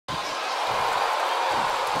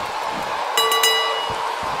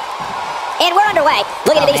And we're underway.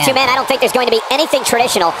 Looking at these two men, I don't think there's going to be anything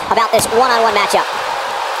traditional about this one-on-one matchup.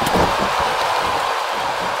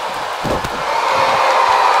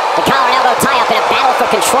 The collar and elbow tie-up in a battle for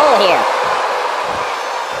control here.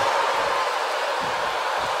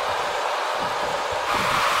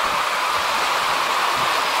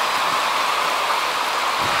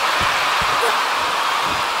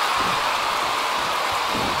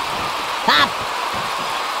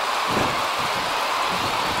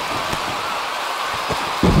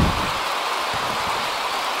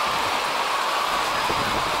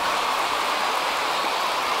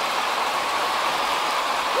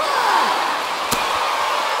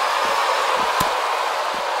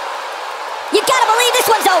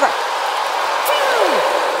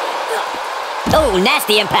 Oh,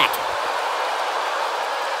 nasty impact.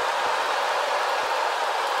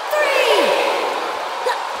 3.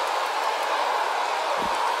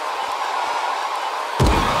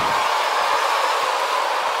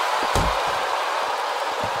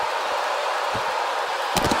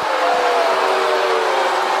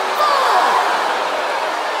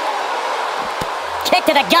 Kick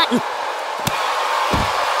to the gut.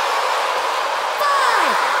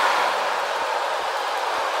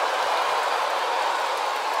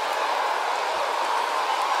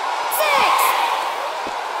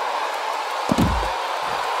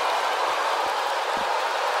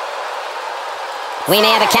 We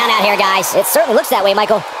may have a count out here, guys. It certainly looks that way,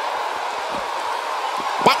 Michael.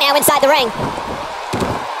 Back now inside the ring.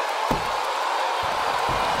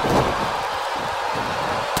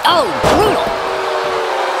 Oh, brutal.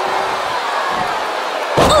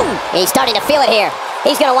 Ooh, he's starting to feel it here.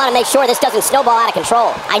 He's going to want to make sure this doesn't snowball out of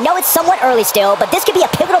control. I know it's somewhat early still, but this could be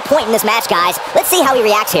a pivotal point in this match, guys. Let's see how he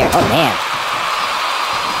reacts here. Oh, man.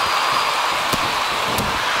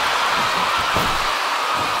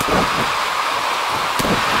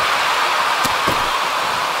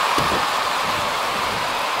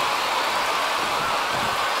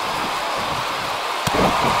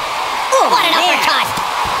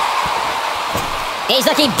 He's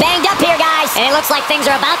looking banged up here, guys. And it looks like things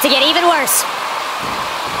are about to get even worse.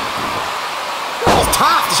 It's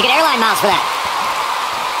tough. You should get airline miles for that.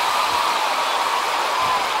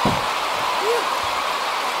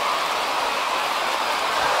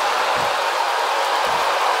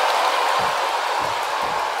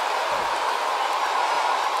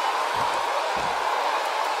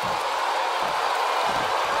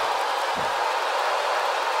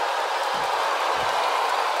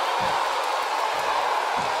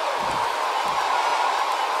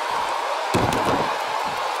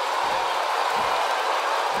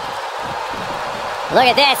 Look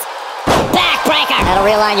at this. Backbreaker. That'll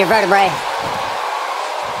realign your vertebrae.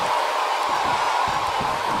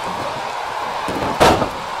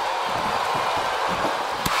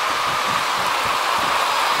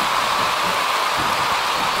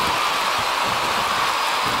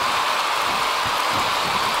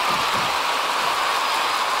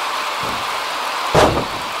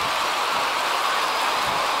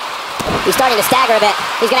 He's starting to stagger a bit.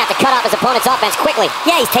 He's going to have to cut off his opponent's offense quickly.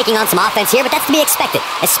 Yeah, he's taking on some offense here, but that's to be expected,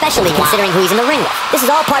 especially considering who he's in the ring with. This is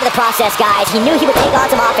all part of the process, guys. He knew he would take on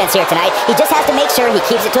some offense here tonight. He just has to make sure he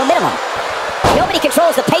keeps it to a minimum. Nobody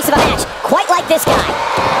controls the pace of a match quite like this guy.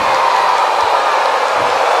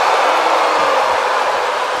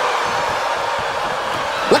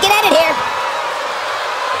 Looking at it here.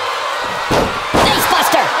 Face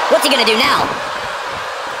buster. What's he going to do now?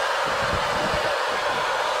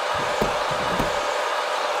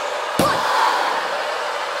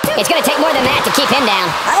 It's going to take more than that to keep him down.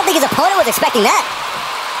 I don't think his opponent was expecting that.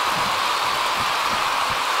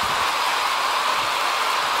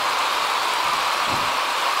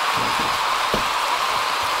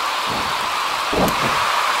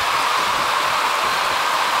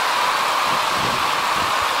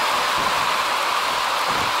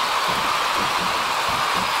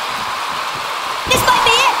 This might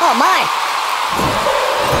be it. Oh, my.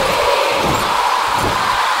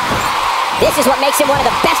 This is what makes him one of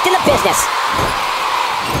the best in the business.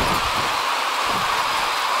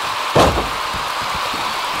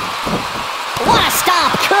 What a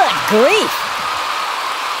stomp! Good grief!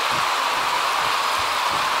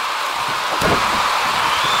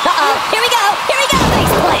 Uh-oh, here we go! Here we go!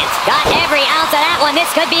 Nice plant! Got every ounce of that one. This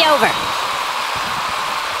could be over.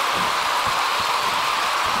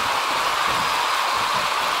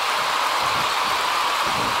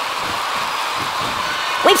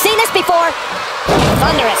 We've seen this before.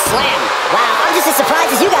 Thunderous slam. Wow, I'm just as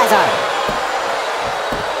surprised as you guys are.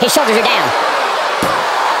 His shoulders are down.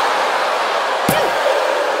 2,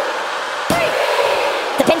 3.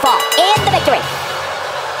 The pinfall and the victory.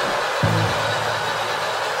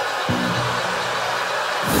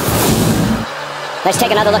 Let's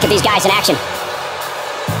take another look at these guys in action.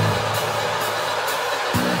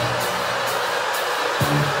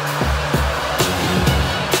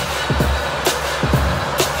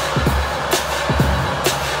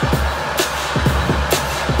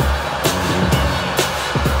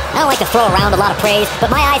 I don't like to throw around a lot of praise,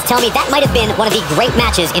 but my eyes tell me that might have been one of the great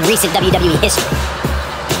matches in recent WWE history.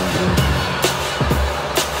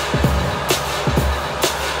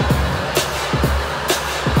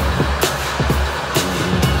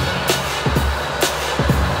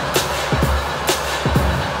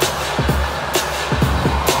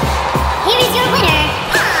 Here is your winner.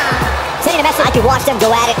 Sending a message, I could watch them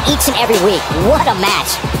go at it each and every week. What a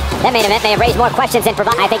match. That main event may have raised more questions than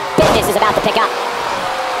provide. I think business is about to pick up.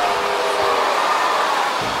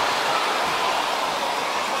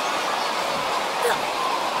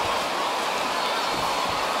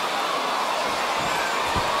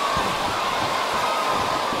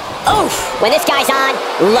 Oof! When this guy's on,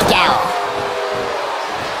 look out.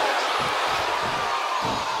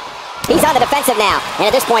 He's on the defensive now, and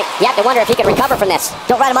at this point, you have to wonder if he can recover from this.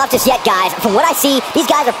 Don't write him off just yet, guys. From what I see, these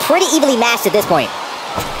guys are pretty evenly matched at this point.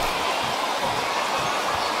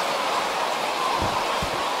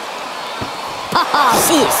 Oh,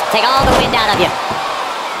 jeez. Take all the wind out of you.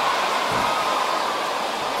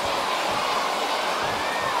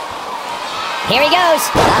 Here he goes.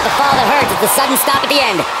 Not the fall that hurts, it's the sudden stop at the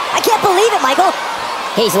end. I can't believe it, Michael.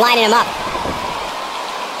 He's lining him up.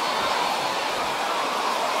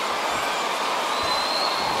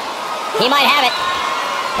 He might have it.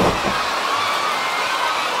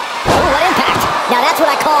 Oh, what impact. Now that's what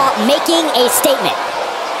I call making a statement.